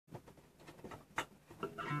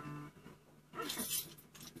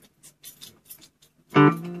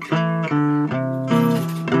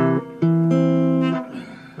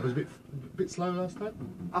bit slow last time?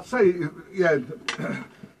 I'd say, yeah,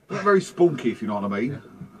 not very spunky, if you know what I mean.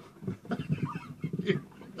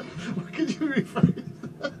 What could you rephrase?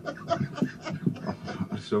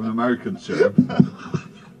 It's an American term.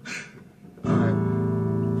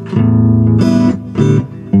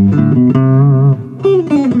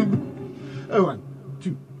 Oh, 1,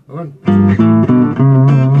 2, 1.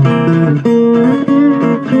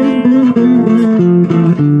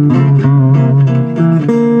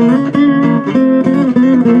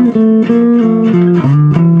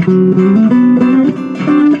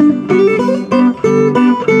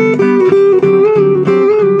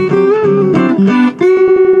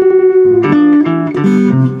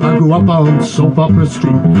 Up on soap opera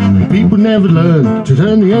street, people never learn to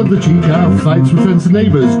turn the other cheek. Our fights with friends and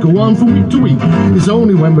neighbours go on from week to week. It's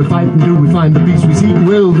only when we're fighting do we find the peace we seek.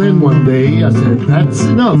 Well, then one day I said, that's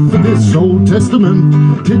enough for this Old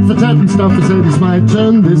Testament tit for tat and stuff. I said, it's my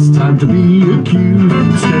turn this time to be accused.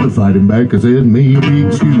 Instead of fighting back, I said, may be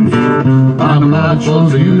excused. I know my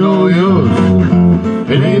flaws, you know yours.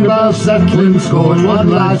 It ain't about settling scores, what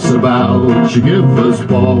life's about. You give us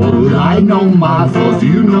pause. I know my flaws,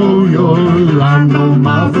 you know yours. I know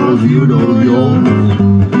my flaws, you know yours.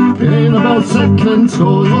 It ain't about settling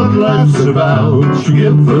scores, what life's about. You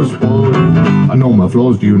give us pause. I know my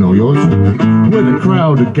flaws, do you know yours? When a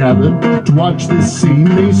crowd had gathered to watch this scene,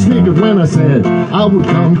 they sniggered when I said I would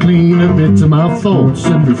come clean, admit to my faults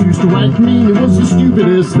and refuse to act mean. It was the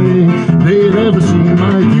stupidest thing they'd ever seen.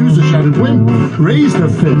 My accuser shouted wimp, raised a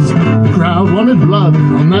fist. The crowd wanted blood,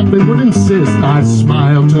 on that they would insist. I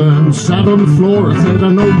smiled, turned, sat on the floor. I said, I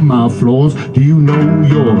know my flaws, do you know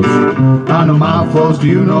yours? I know my flaws, do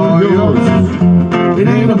you know yours? It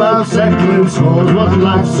ain't about settling scores, what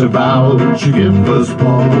life's about. You give us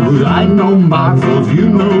pause. I know my flaws, you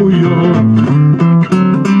know yours.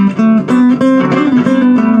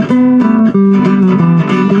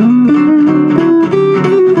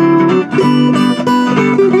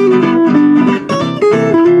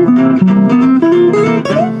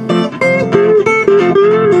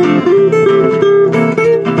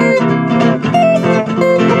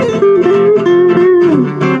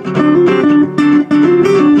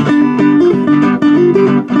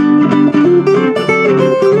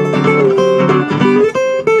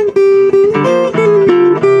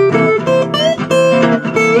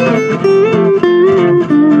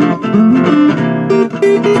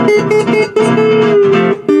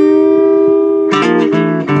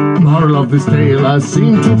 This tale I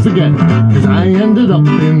seem to forget, cause I ended up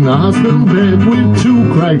in the hospital bed with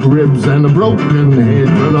 2 cracked ribs and a broken head.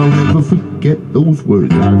 But I'll never forget those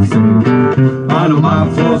words I said. I know my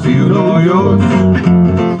flaws, you know yours.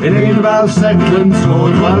 It ain't about settling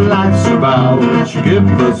scores, what life's about. You give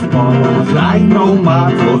us pause. I know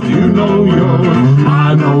my flaws, you know yours.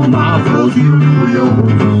 I know my flaws, you know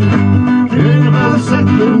yours. It ain't about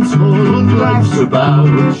settling scores, what life's about.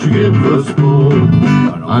 You give us pause.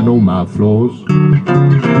 I know my flaws. Do you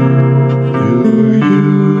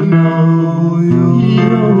know you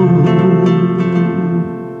know?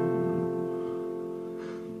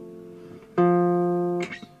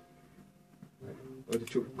 Or the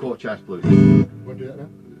Coachhouse Blues. Want to do that now?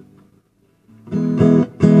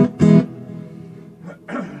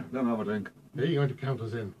 Don't have a drink. Are you going to count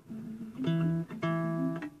us in?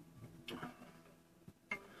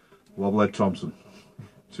 Pamphlett Thompson.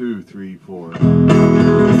 2, 3, 4.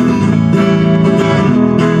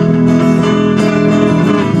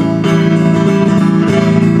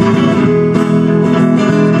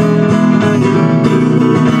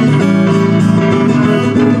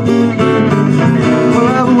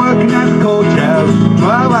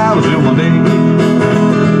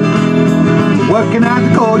 Working at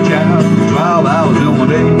the courthouse, 12 hours in one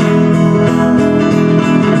day.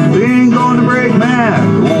 We ain't gonna break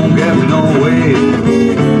man, won't get me no way.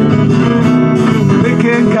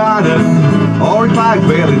 Picking cotton, or it's like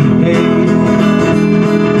baling hay.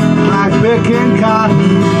 Like picking cotton,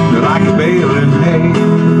 like baling hay.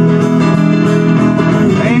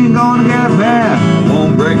 Ain't gonna get mad,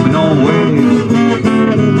 won't break me no way.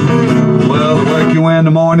 Well, they work you in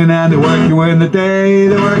the morning and they work you in the day.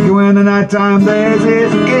 They work you in the nighttime days.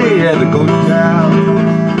 It's gay at the coachhouse.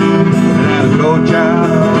 At the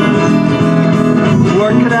coachhouse.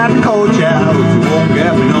 Working at the coachhouse, you won't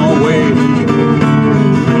get me no way.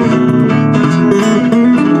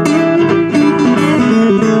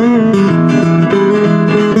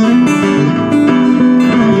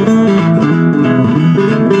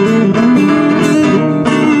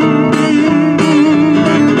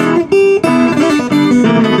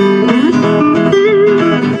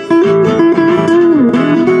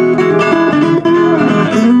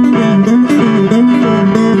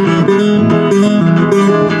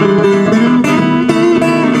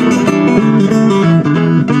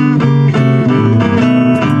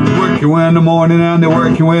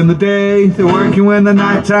 you in the day, they work you in the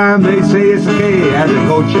nighttime. They say it's okay at the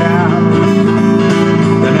coach house.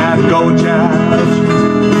 Then at the coach house,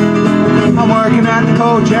 I'm working at the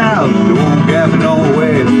coach house. They won't get me no